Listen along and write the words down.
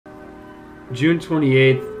June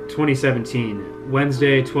 28th, 2017,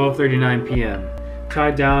 Wednesday, 12:39 p.m.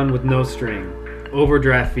 Tied down with no string.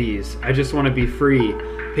 Overdraft fees. I just want to be free.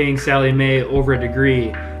 Paying Sally Mae over a degree,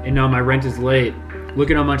 and now my rent is late.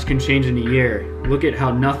 Look at how much can change in a year. Look at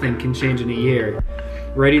how nothing can change in a year.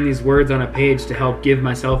 Writing these words on a page to help give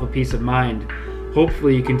myself a peace of mind.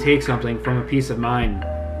 Hopefully you can take something from a peace of mind.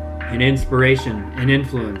 An inspiration, an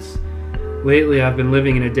influence. Lately I've been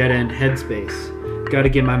living in a dead-end headspace. Gotta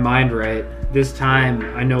get my mind right. This time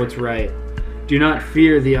I know it's right. Do not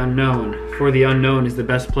fear the unknown, for the unknown is the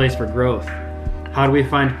best place for growth. How do we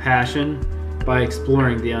find passion? By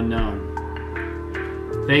exploring the unknown.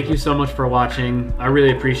 Thank you so much for watching. I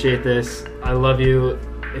really appreciate this. I love you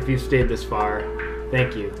if you've stayed this far.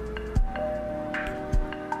 Thank you.